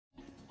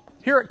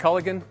Here at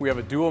Culligan, we have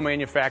a dual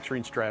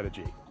manufacturing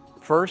strategy.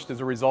 First,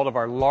 as a result of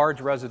our large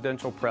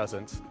residential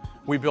presence,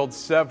 we build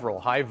several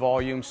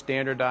high-volume,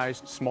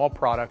 standardized, small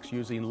products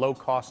using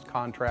low-cost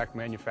contract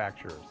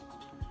manufacturers.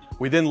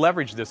 We then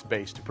leverage this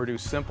base to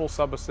produce simple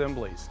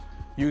sub-assemblies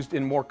used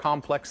in more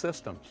complex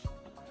systems.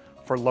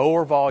 For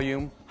lower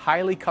volume,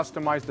 highly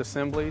customized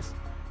assemblies,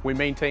 we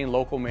maintain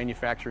local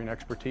manufacturing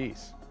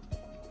expertise.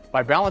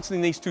 By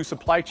balancing these two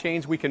supply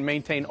chains, we can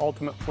maintain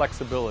ultimate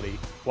flexibility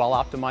while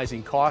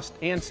optimizing cost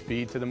and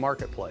speed to the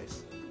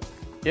marketplace.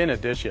 In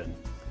addition,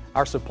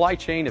 our supply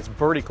chain is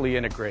vertically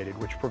integrated,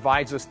 which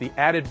provides us the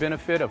added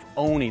benefit of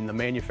owning the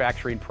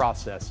manufacturing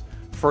process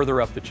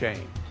further up the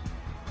chain.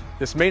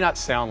 This may not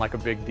sound like a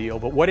big deal,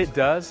 but what it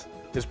does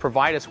is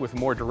provide us with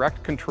more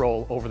direct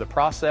control over the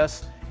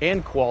process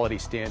and quality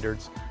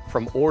standards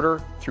from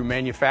order through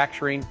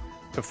manufacturing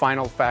to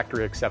final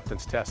factory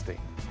acceptance testing.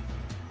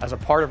 As a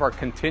part of our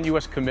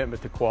continuous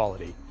commitment to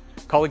quality,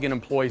 Culligan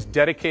employs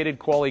dedicated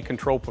quality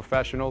control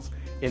professionals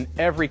in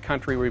every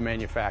country we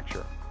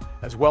manufacture,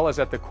 as well as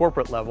at the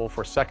corporate level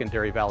for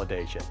secondary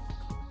validation.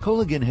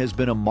 Culligan has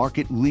been a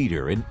market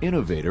leader and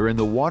innovator in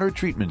the water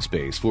treatment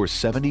space for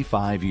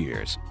 75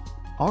 years.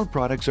 Our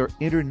products are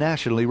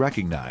internationally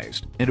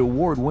recognized and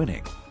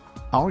award-winning.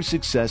 Our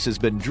success has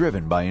been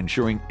driven by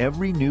ensuring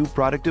every new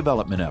product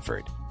development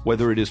effort,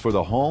 whether it is for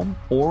the home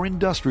or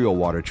industrial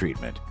water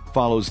treatment,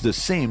 follows the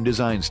same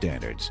design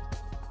standards.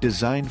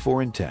 Designed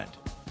for intent,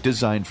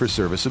 designed for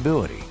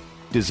serviceability,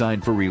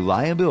 designed for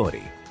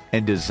reliability,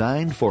 and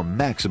designed for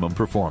maximum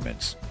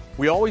performance.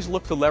 We always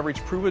look to leverage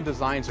proven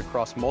designs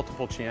across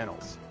multiple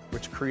channels,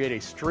 which create a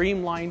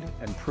streamlined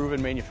and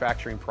proven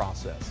manufacturing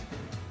process,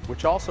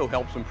 which also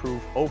helps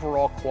improve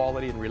overall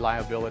quality and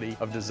reliability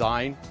of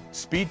design,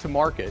 speed to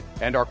market,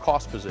 and our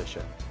cost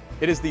position.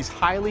 It is these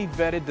highly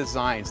vetted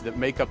designs that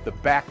make up the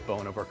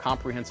backbone of our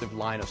comprehensive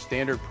line of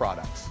standard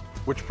products,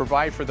 which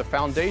provide for the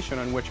foundation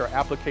on which our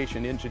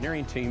application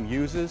engineering team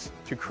uses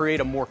to create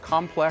a more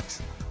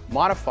complex,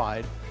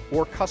 modified,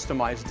 or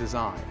customized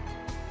design.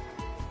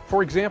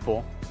 For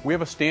example, we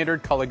have a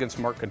standard Culligan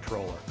Smart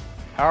Controller.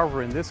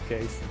 However, in this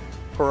case,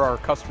 per our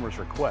customer's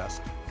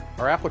request,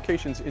 our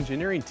applications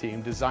engineering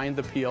team designed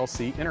the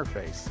PLC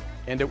interface,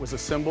 and it was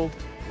assembled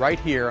right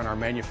here in our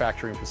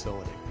manufacturing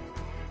facility.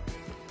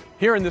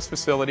 Here in this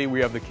facility, we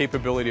have the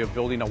capability of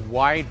building a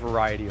wide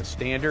variety of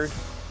standard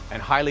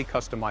and highly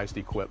customized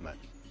equipment,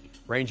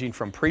 ranging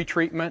from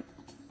pre-treatment,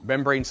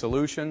 membrane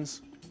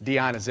solutions,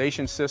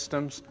 deionization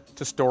systems,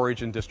 to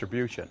storage and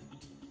distribution.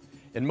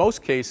 In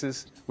most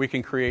cases, we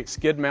can create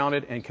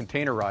skid-mounted and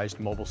containerized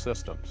mobile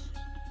systems.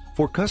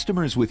 For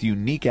customers with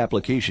unique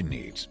application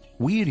needs,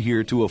 we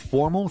adhere to a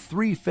formal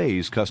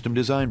three-phase custom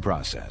design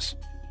process.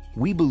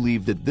 We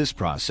believe that this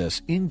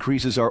process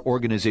increases our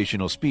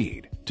organizational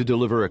speed to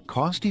deliver a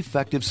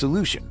cost-effective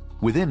solution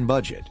within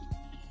budget.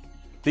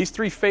 These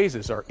three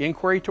phases are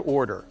inquiry to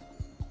order,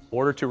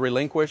 order to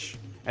relinquish,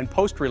 and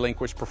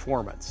post-relinquish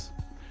performance.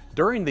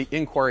 During the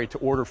inquiry to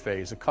order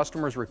phase, a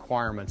customer's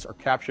requirements are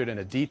captured in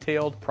a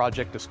detailed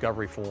project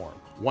discovery form.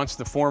 Once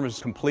the form is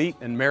complete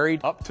and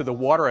married up to the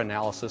water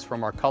analysis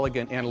from our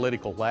Culligan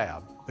Analytical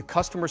Lab, the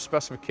customer's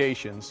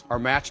specifications are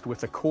matched with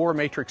the core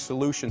Matrix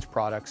Solutions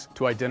products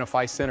to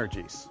identify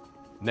synergies.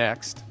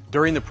 Next,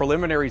 during the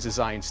preliminary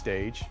design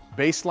stage,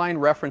 baseline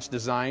reference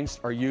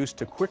designs are used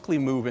to quickly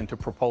move into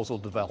proposal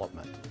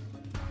development.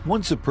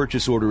 Once a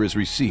purchase order is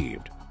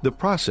received, the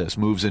process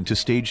moves into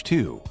stage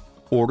 2,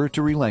 order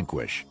to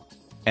relinquish.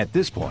 At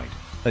this point,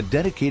 a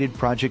dedicated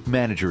project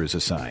manager is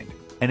assigned,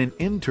 and an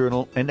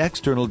internal and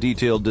external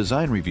detailed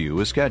design review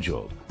is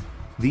scheduled.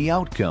 The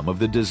outcome of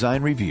the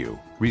design review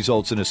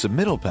results in a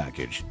submittal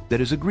package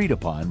that is agreed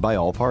upon by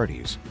all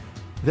parties.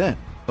 Then,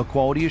 a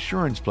quality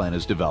assurance plan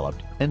is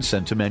developed and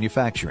sent to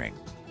manufacturing.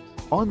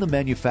 On the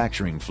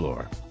manufacturing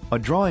floor, a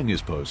drawing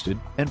is posted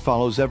and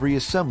follows every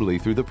assembly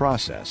through the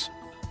process.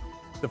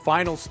 The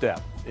final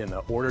step in the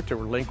order to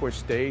relinquish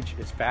stage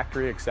is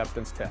factory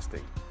acceptance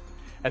testing.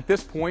 At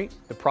this point,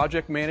 the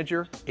project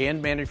manager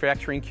and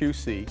manufacturing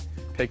QC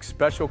take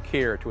special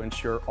care to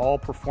ensure all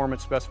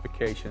performance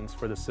specifications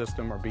for the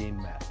system are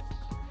being met.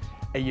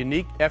 A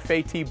unique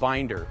FAT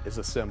binder is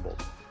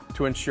assembled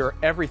to ensure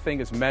everything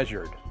is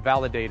measured,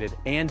 validated,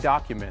 and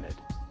documented.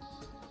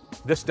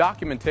 This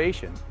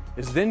documentation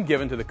is then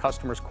given to the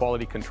customer's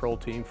quality control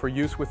team for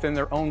use within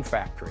their own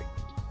factory.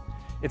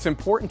 It's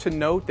important to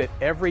note that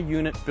every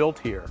unit built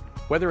here,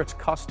 whether it's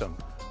custom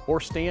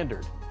or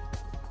standard,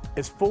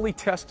 is fully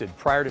tested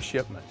prior to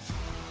shipment.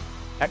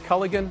 At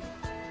Culligan,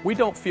 we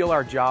don't feel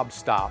our job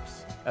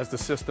stops as the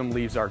system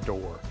leaves our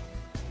door.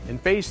 In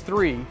Phase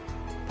 3,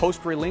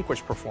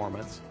 post-relinquish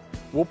performance,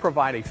 we'll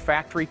provide a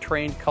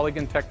factory-trained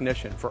Culligan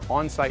technician for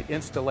on-site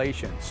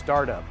installation,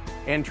 startup,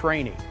 and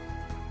training.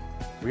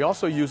 We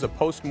also use a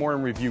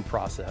post-mortem review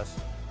process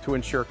to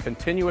ensure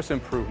continuous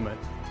improvement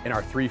in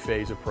our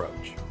three-phase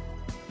approach.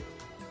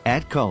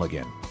 At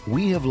Culligan,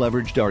 we have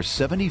leveraged our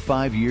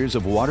 75 years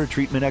of water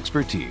treatment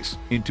expertise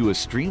into a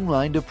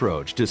streamlined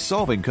approach to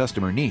solving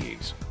customer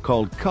needs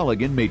called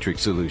Culligan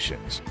Matrix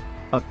Solutions.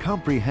 a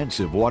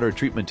comprehensive water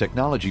treatment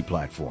technology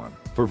platform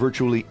for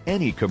virtually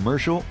any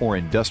commercial or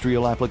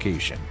industrial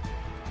application.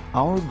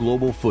 Our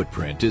global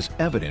footprint is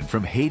evident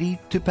from Haiti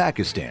to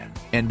Pakistan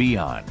and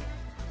beyond.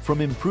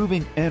 From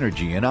improving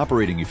energy and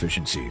operating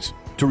efficiencies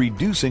to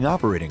reducing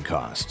operating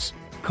costs,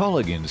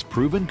 Culligan's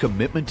proven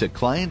commitment to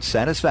client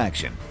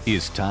satisfaction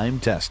is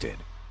time-tested.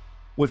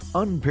 With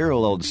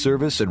unparalleled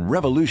service and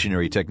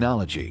revolutionary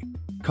technology,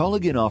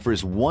 Culligan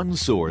offers one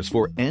source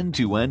for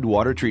end-to-end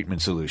water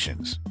treatment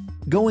solutions.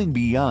 Going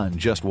beyond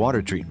just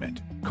water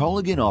treatment,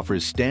 Culligan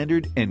offers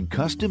standard and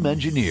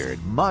custom-engineered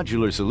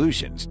modular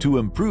solutions to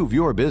improve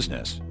your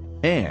business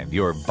and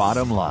your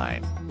bottom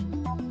line.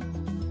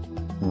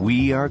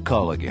 We are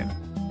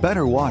Culligan.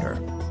 Better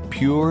water,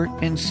 pure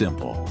and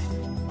simple.